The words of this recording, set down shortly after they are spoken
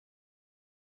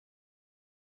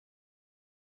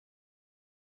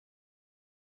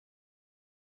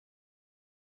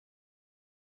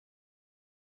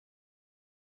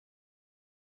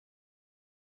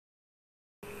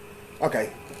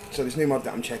Okay, so this new mod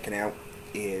that I'm checking out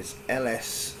is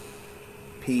LSPDFR,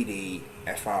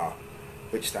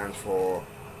 which stands for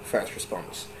First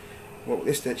Response. What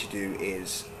this lets you do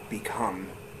is become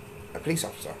a police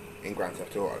officer in Grand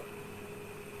Theft Auto.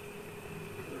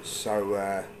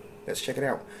 So let's check it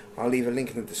out. I'll leave a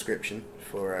link in the description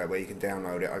for where you can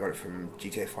download it. I got it from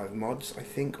GTA 5 mods, I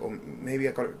think, or maybe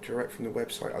I got it direct from the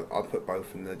website. I'll put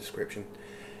both in the description.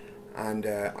 And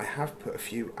I have put a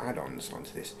few add-ons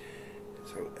onto this.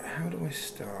 So how do I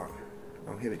start?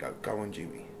 Oh, here we go. Go on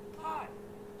duty. Hi,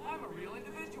 I'm a real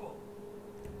individual.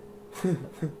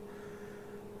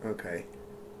 Okay.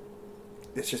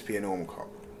 Let's just be a normal cop.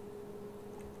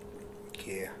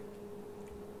 Gear.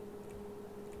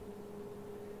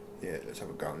 Yeah, let's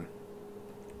have a gun.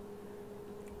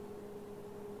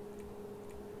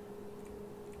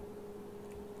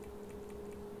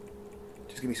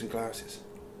 Just give me some glasses.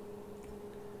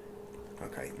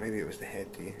 Okay, maybe it was the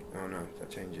head, do you? Oh no, that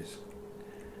changes.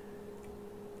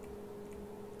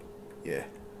 Yeah.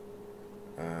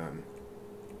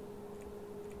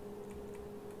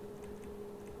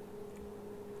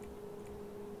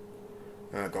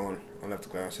 Go on, I'll have the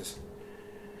glasses.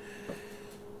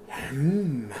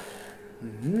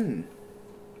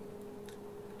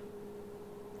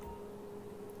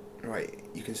 Right,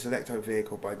 you can select our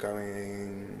vehicle by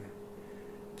going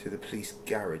to the police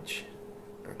garage.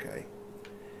 Okay.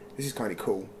 This is kind of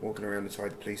cool, walking around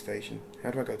inside the police station.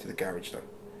 How do I go to the garage though?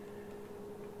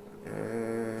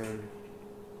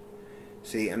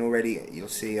 See, and already you'll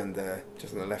see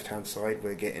just on the left hand side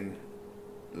we're getting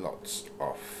lots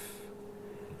of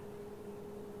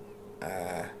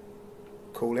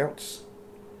call-outs.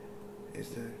 Is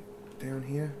there down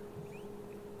here?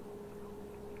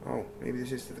 Oh, maybe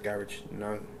this is to the garage.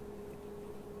 No,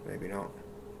 maybe not.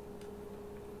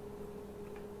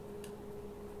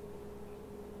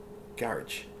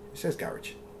 Garage. It says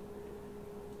garage.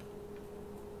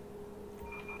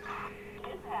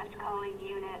 Dispatch calling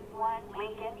Unit 1,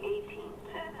 Lincoln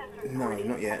 18. No,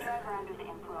 not yet. Driver under the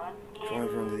influence.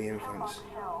 Driver under the influence.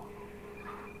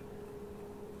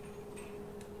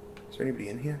 Is there anybody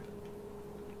in here?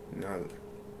 No.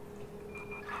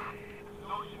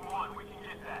 Notion 1, we can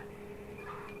get that.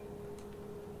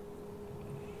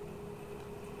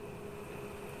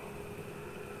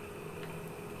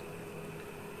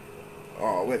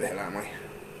 Oh, where the hell am I?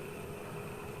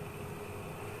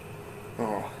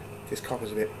 Oh, this cop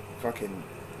is a bit fucking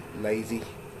lazy.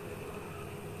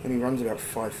 And he runs about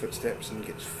 5 footsteps and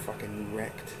gets fucking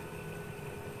wrecked.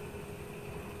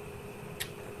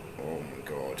 Oh my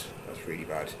god, that's really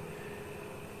bad.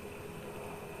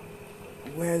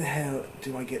 Where the hell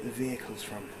do I get the vehicles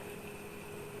from?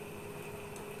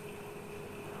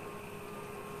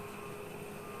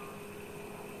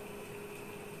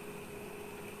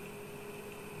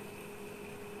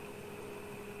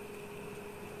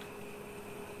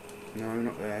 No,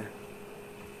 not there.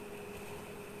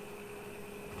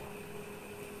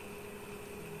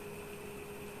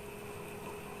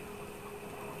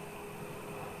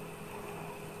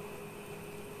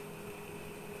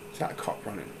 Is that a cop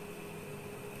running?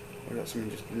 Or is that someone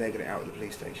just legging it out of the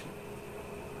police station?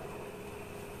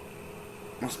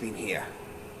 Must be in here.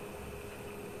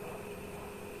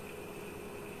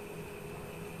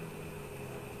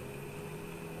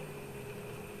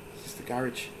 Is this the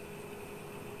garage?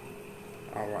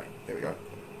 Alright, there we go.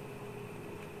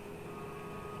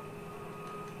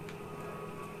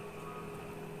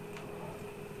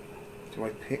 Do I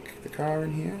pick the car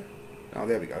in here? Oh,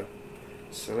 there we go.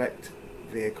 Select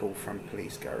vehicle from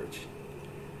police garage.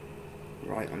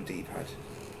 Right on D-pad.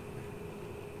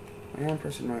 I am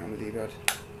pressing right on the D-pad.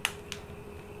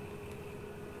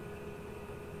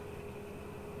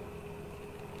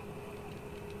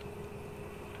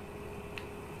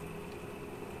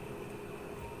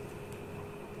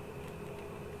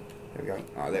 There we go.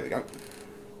 Ah, there we go.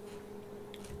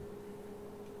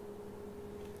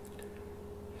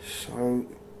 So,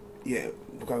 yeah,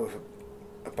 we'll go with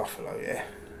a buffalo, yeah.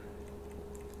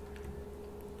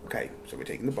 Okay, so we're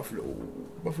taking the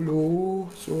buffalo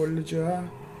soldier.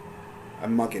 A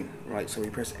mugging, right? So we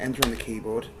press enter on the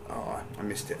keyboard. Oh, I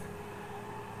missed it.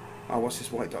 Oh, what's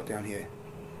this white dot down here?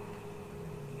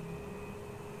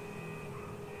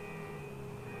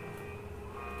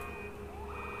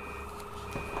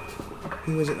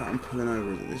 Who is it that I'm pulling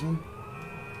over? Is it this one?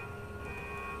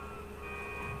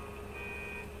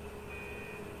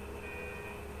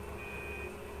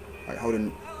 Right, hold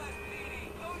on.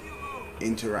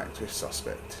 Interact with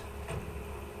suspect.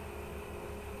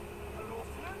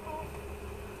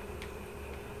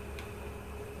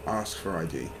 Ask for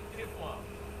ID.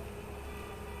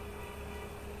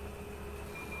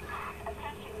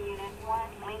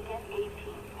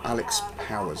 Alex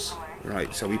Powers.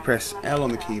 Right, so we press L on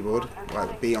the keyboard,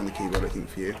 well, B on the keyboard I think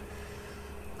for you.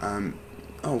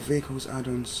 Oh, vehicles,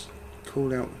 add-ons,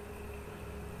 callouts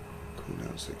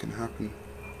that can happen.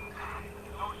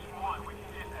 Ocean 1, we can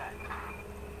get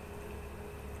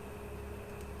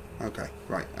that. Okay,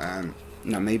 right,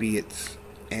 no, maybe it's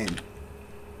N.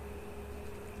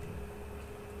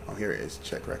 Oh, here it is,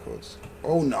 check records.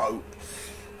 Oh no!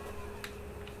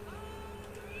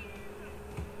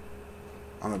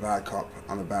 I'm a bad cop,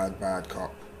 I'm a bad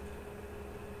cop.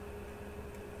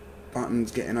 Buttons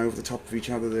getting over the top of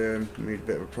each other there, made a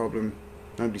bit of a problem.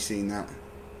 Nobody's seen that.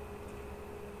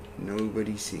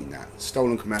 Nobody's seen that.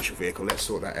 Stolen commercial vehicle, let's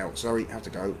sort that out. Sorry, have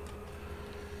to go.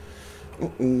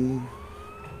 Uh-oh.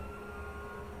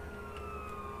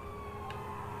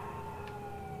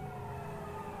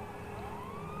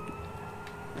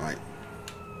 Right.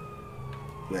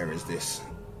 Where is this?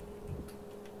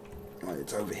 Right,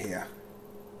 it's over here.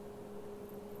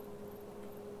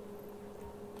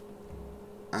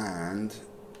 And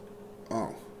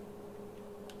oh,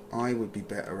 I would be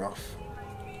better off.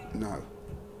 No.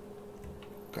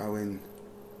 Go in.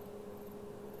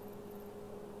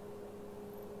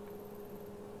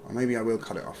 Or maybe I will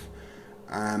cut it off.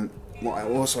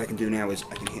 What I can do now is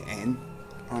I can hit N.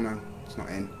 Oh no, it's not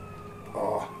N.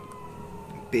 Oh,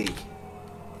 B.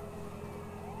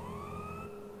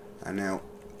 And now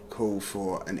call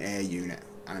for an air unit,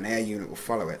 and an air unit will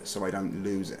follow it so I don't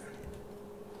lose it.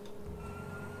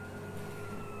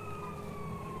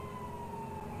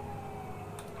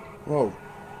 Whoa.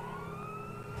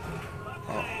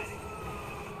 Oh.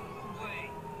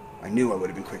 I knew I would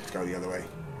have been quick to go the other way.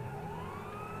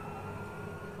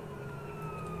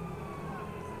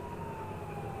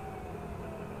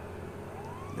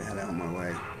 Get the hell out of my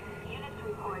way. Units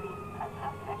reporting a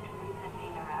suspect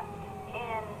resisting arrest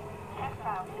in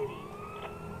Textile City.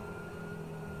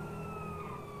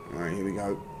 Alright, here we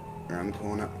go. Around the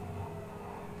corner.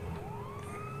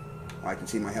 I can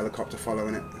see my helicopter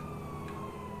following it.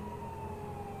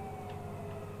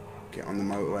 Get on the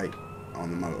motorway. On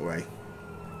the motorway.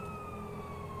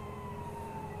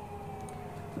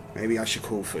 Maybe I should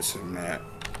call for some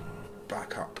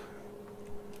backup.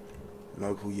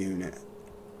 Local unit.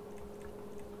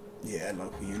 Yeah,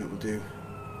 local unit will do.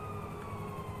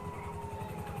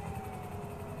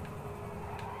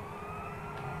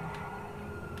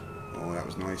 Oh, that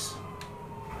was nice.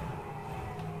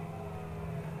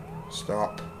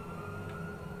 Stop.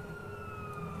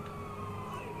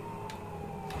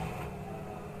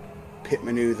 Pit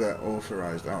maneuver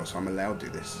authorized. Oh, so I'm allowed to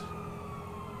do this.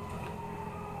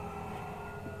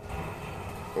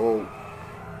 Oh.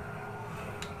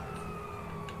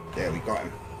 There, we got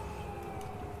him.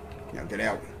 Now get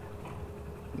out.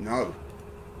 No.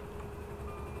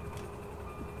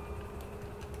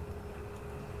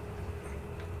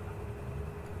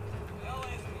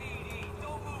 LSPD,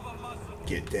 don't move a muscle.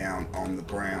 Get down on the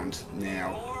ground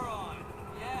now. Moron.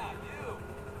 Yeah, you.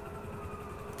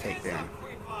 Take down.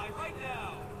 Quick line, right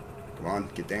now. Come on,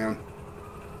 get down.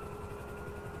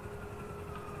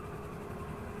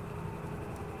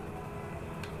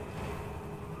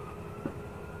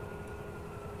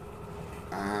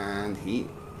 And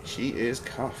she is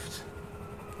cuffed.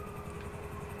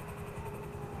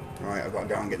 Right, I've got to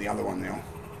go and get the other one now.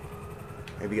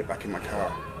 Maybe get back in my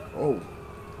car. Oh.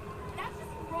 That's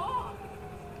just wrong.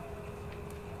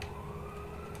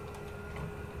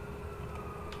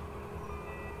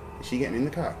 Is she getting in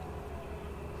the car?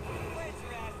 Put your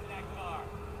ass in that car.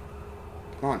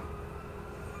 Come on.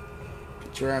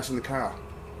 Get your ass in the car.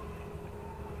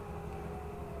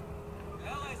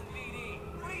 LSPD,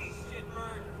 freeze,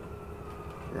 shitbird.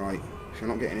 Right, if you're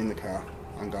not getting in the car,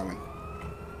 I'm going.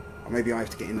 Or maybe I have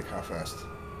to get in the car first.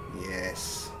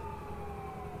 Yes.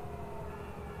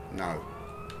 No.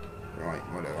 Right,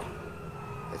 whatever.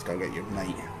 Let's go get your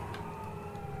mate.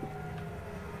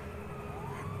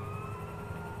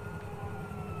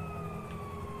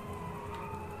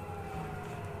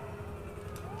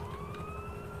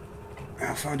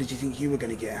 How far did you think you were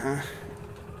going to get, huh?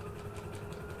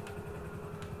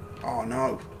 Oh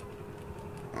no.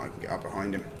 Oh, I can get up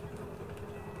behind him.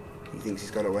 He thinks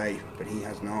he's got away, but he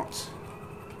has not.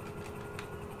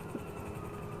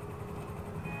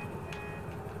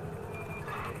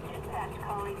 Dispatch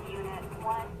calling Unit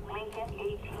 1, Lincoln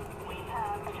 18. We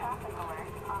have a traffic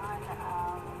alert on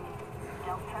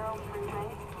Del Perro Freeway.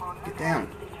 Get down.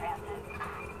 Transit.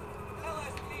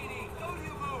 LSPD, don't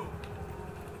you move.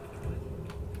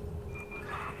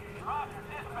 Roger,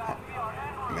 dispatch, we are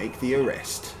en route. Make the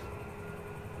arrest.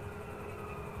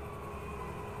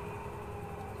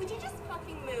 Would you just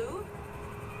fucking move?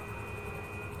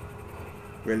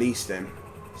 Release them.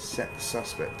 Set the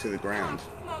suspect to the ground.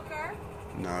 Smoker.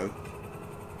 No.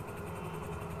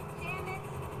 Damn it.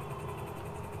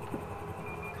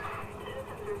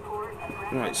 Citizens report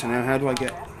a Right, so now how do I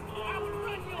get... I'll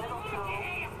run you over the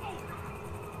asshole.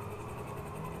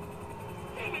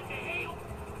 Damn it to hell.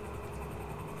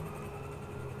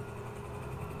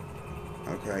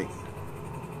 Okay.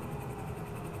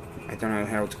 I don't know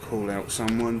how to call out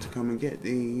someone to come and get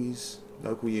these.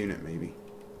 Local unit, maybe.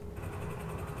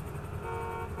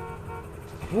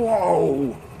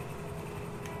 Whoa!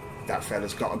 That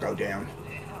fella's got to go down.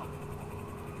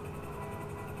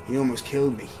 He almost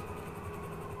killed me.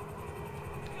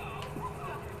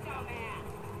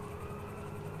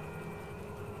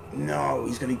 No,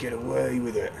 he's going to get away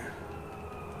with it.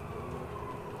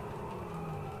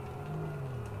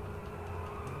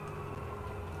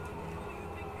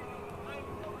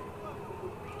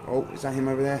 Oh, is that him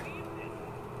over there?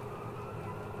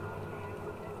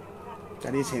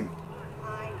 That is him.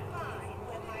 I'm fine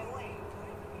with my way.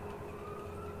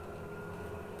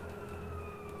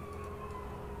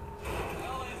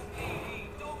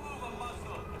 LSPD, don't move a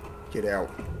muscle. Get out.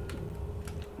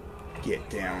 Get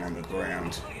down on the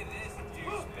ground. Look at this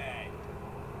douchebag.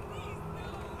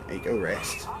 Hey, go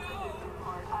rest.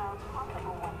 report of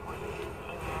possible weapons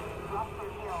in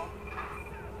Rockford Hill.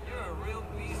 You're a real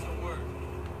piece of work.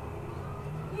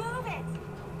 Move it.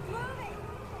 Move it.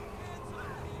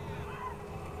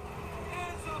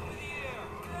 Hands up in the air,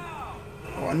 now.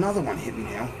 Oh, another one hit me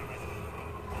now.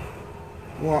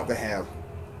 What the hell?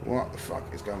 What the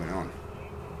fuck is going on?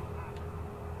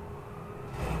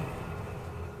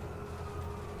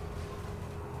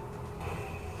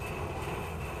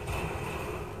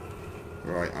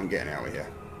 Right, I'm getting out of here.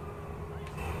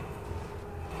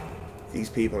 These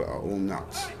people are all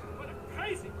nuts. What a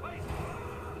crazy place.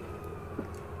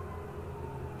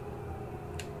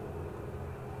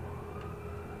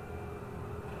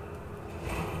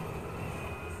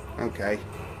 Okay.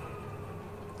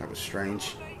 That was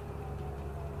strange.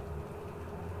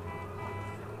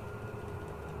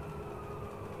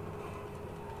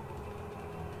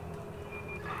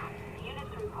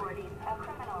 Units reporting a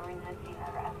criminal resisting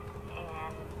arrest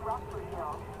in Rockford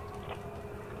Hill.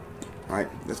 Right,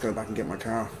 let's go back and get my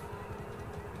car.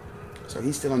 So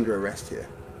he's still under arrest here.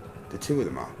 The two of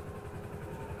them are.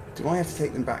 Do I have to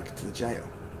take them back to the jail?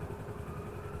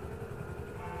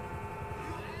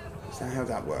 Is that how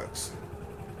that works?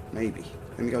 Maybe.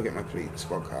 Let me go get my police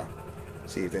squad car.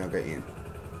 See if they'll get in.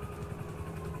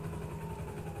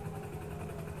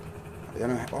 I don't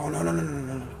know how... Oh, no, no, no, no,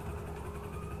 no, no.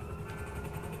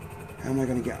 How am I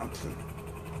going to get up to them?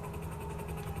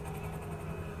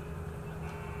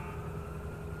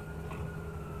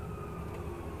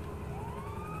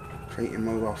 Create a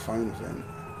mobile phone event.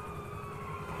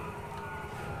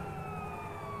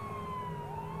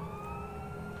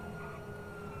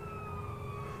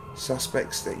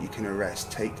 Suspects that you can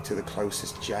arrest, take to the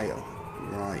closest jail.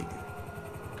 Right.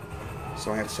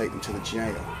 So I have to take them to the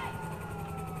jail.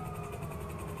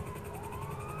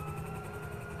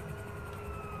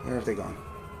 Where have they gone?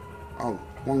 Oh,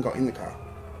 one got in the car.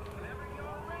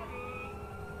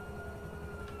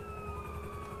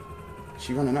 Is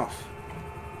she running off?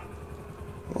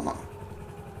 What?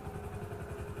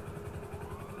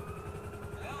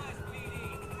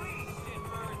 LSPD, freeze,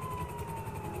 shitbird.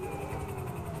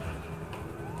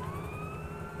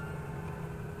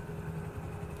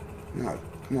 No.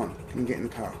 Come on. Come and get in the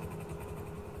car.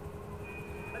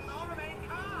 Let's all remain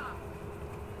calm.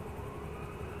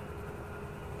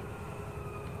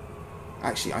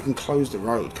 Actually, I can close the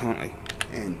road, can't I?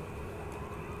 In.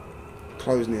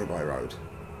 Close nearby road.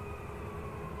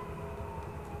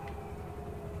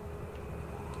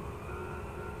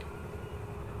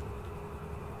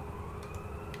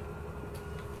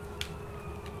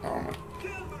 Oh my.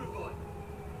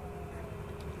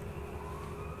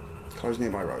 Close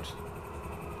nearby road.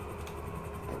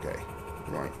 Okay.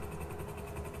 Right.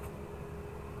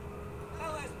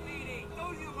 LSPD,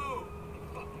 don't you move.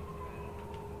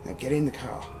 Now get in the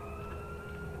car.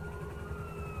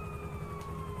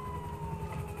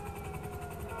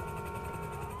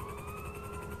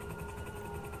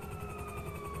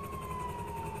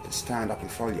 To stand up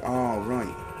and follow you. Oh,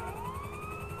 right.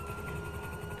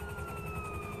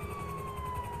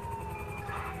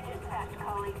 Dispatch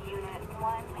calling Unit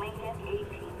 1, Lincoln 18.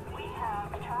 We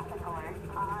have a traffic alert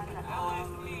on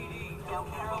LSPD, Del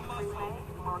don't Perro move a muscle. Freeway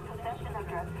for possession of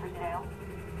drugs for sale.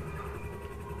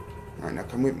 Right, now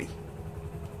come with me.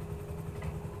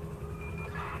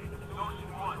 Ocean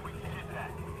 1, we can hit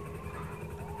that.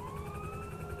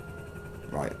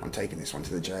 Right, I'm taking this one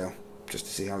to the jail. Just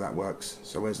to see how that works.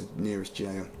 So where's the nearest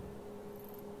jail?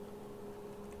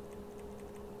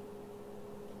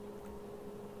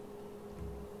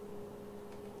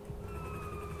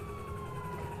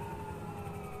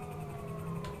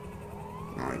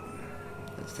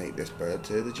 Let's take this bird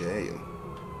to the jail.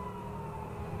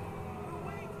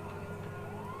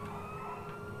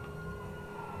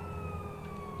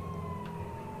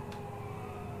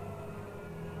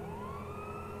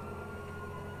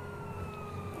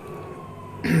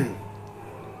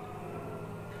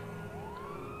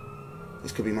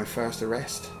 This could be my first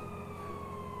arrest.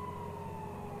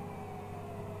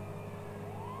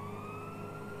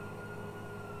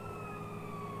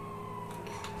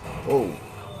 Oh.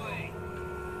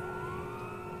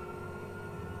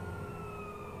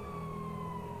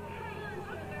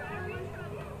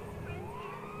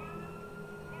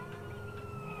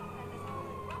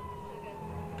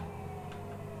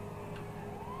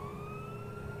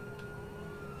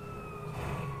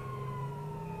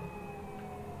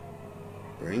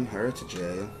 Bring her to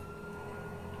jail.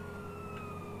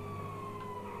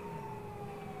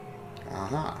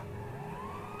 Aha.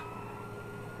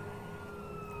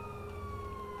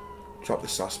 Drop the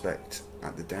suspect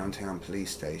at the downtown police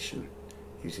station.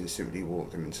 You can simply walk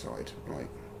them inside. Right.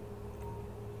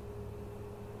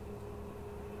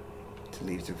 To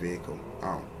leave the vehicle.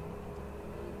 Oh.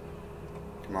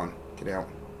 Come on, get out.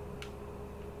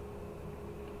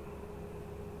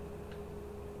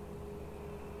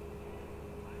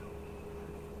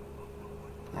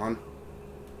 Come on.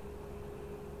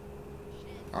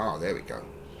 Oh, there we go.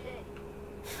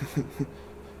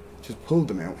 Just pulled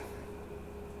them out.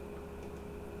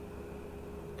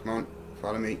 Come on,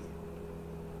 follow me.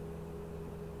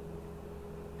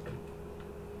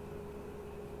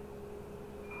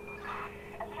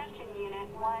 Attention Unit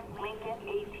 1, Lincoln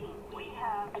 18. We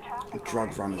have a traffic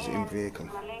Drug runners in vehicle.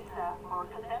 La Mesa for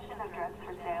possession of drugs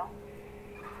for sale.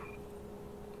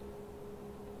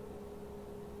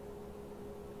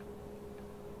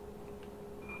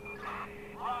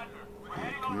 Roger. We're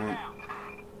heading Come on on. down.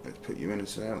 Let's put you in a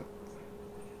cell.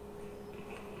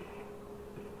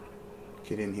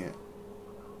 Get in here.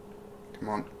 Come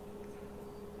on.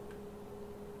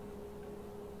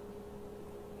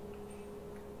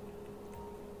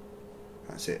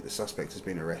 That's it. The suspect has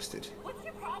been arrested. What's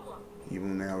your problem? You will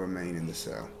now remain in the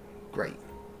cell. Great.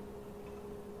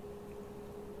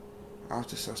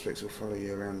 After suspects will follow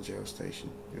you around the jail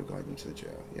station. You'll guide them to the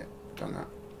jail. Yeah, done that.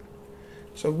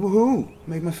 So, woohoo!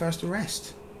 Made my first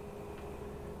arrest.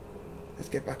 Let's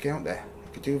get back out there. I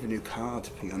could do with a new car,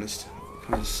 to be honest.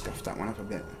 Kind of scuffed that one up a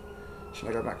bit. Should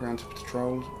I go back around to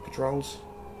patrols?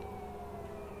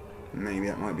 Maybe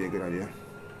that might be a good idea.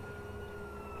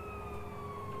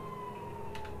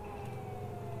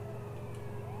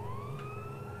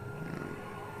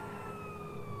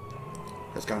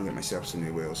 Let's go and get myself some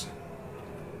new wheels.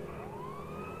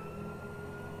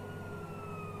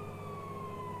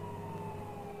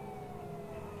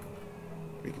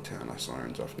 We can turn our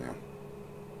sirens off now.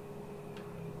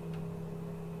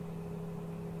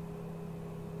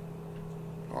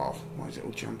 Oh, why is it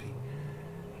all jumpy?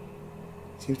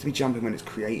 It seems to be jumping when it's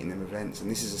creating them events,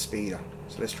 and this is a speeder,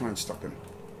 so let's try and stop him.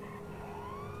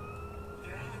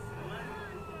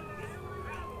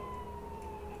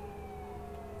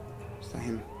 Is that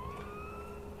him?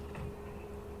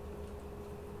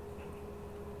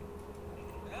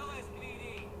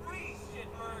 LSPD, freeze,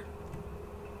 shitbird.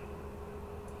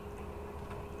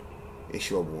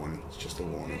 Issue a warning. It's just a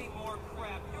warning. Any more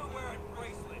crap, you're wearing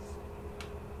bracelets.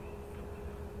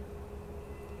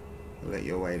 I'll let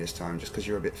you away this time, just because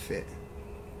you're a bit fit.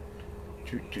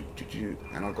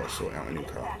 And I've got to sort out a new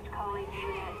car. Dispatch calling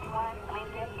Unit 1,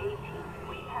 Lincoln 18.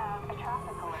 We have a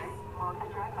traffic alert for a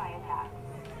drive-by attack.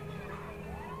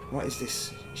 What is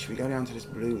this? Should we go down to this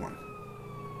blue one?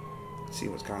 See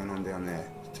what's going on down there.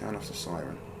 Turn off the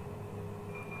siren.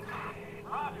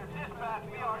 Roger, dispatch,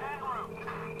 we are en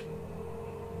route.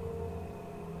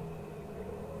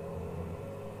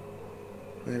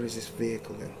 Where is this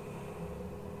vehicle then?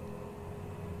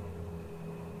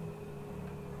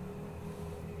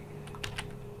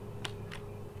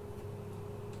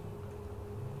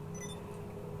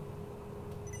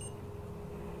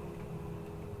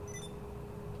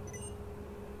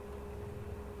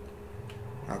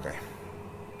 Okay.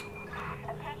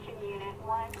 Attention Unit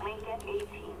 1, Lincoln 18.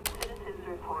 Citizens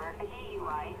report a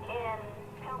DUI in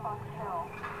Pillbox Hill.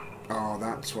 Oh,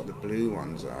 that's what the blue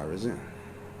ones are, is it?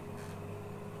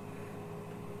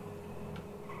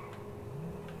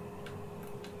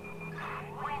 We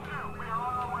are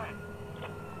on our way.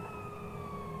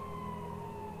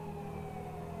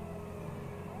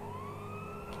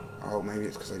 Oh, maybe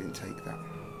it's because I didn't take that.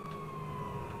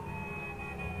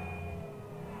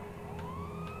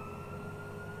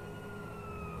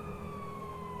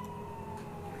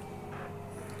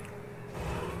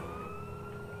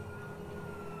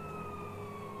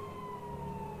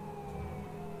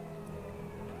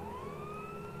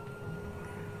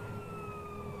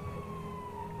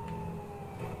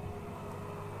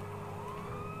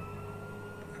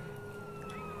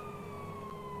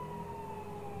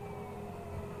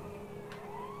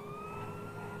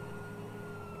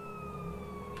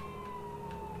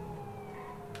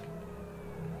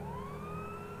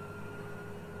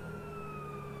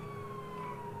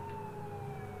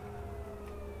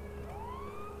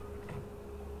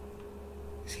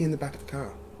 Is he in the back of the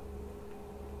car?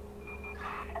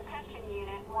 Attention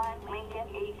Unit 1, Lincoln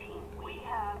 18. We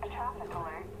have a traffic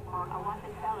alert for a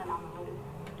wanted felon on the loose.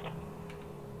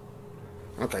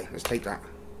 Okay, let's take that.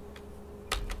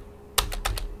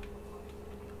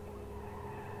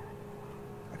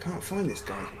 I can't find this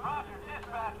guy. Roger,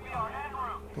 dispatch, we are en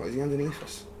route. What, is he underneath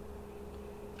us?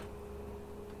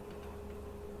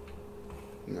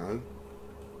 No.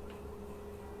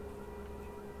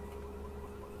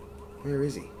 Where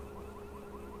is he?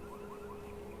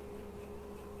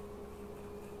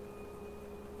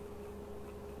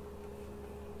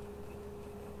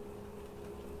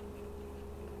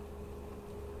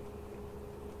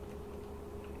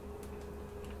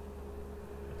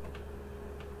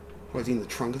 What, is he in the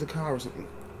trunk of the car or something?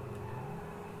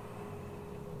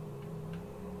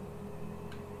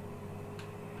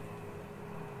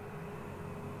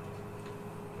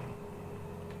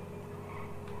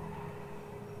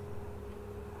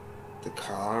 The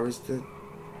car is the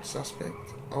suspect.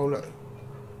 Oh look,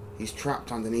 he's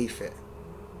trapped underneath it.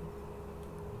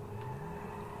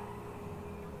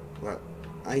 Well,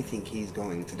 I think he's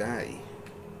going to die,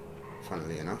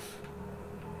 funnily enough.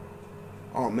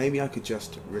 Oh, maybe I could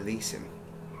just release him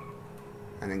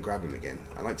and then grab him again.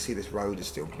 I like to see this road is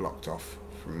still blocked off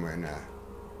from when I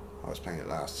was playing it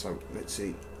last. So let's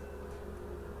see.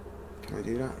 Can I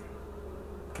do that?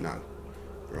 No.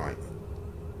 Right.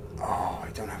 Oh, I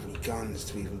don't have any guns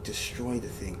to even destroy the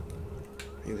thing.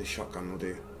 Maybe the shotgun will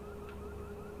do.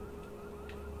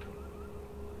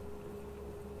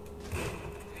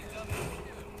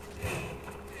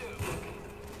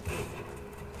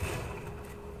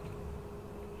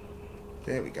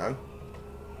 There we go.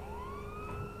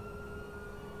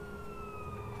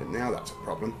 But now that's a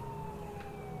problem.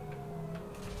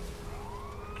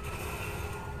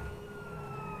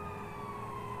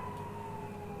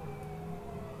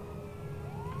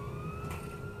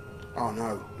 Oh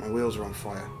no, my wheels are on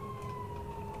fire.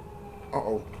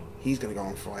 Uh-oh, he's gonna go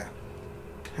on fire.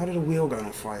 How did a wheel go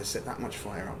on fire set that much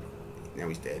fire up? Now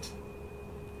he's dead.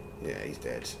 Yeah, he's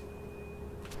dead.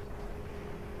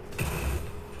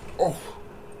 Oh!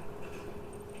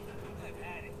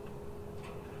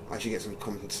 I should get some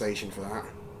compensation for that.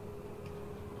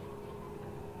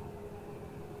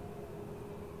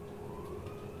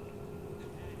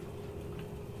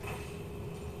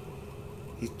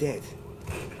 He's dead.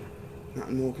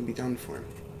 Nothing more can be done for him.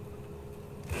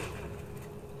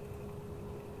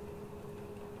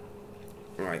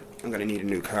 Right, I'm going to need a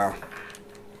new car.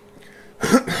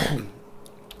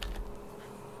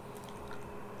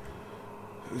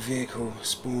 Vehicle,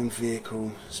 spawn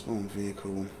vehicle, spawn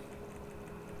vehicle.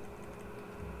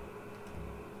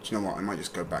 Do you know what? I might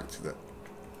just go back to the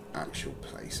actual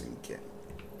place and get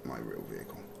my real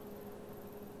vehicle.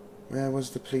 Where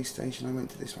was the police station? I went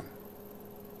to this one.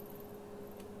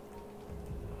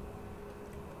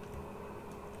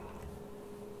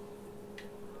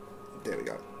 There we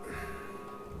go.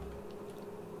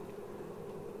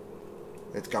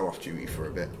 Let's go off duty for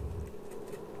a bit.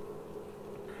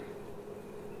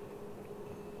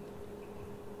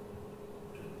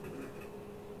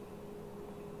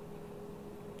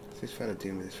 What's this fella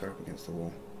doing with his throw up against the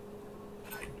wall?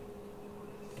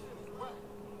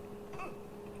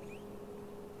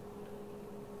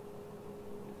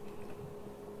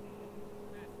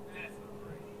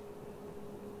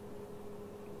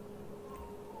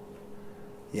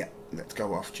 Yeah, let's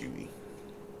go off duty.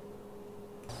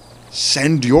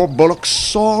 Send your bullocks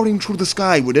soaring through the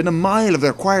sky within a mile of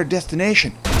their required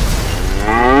destination.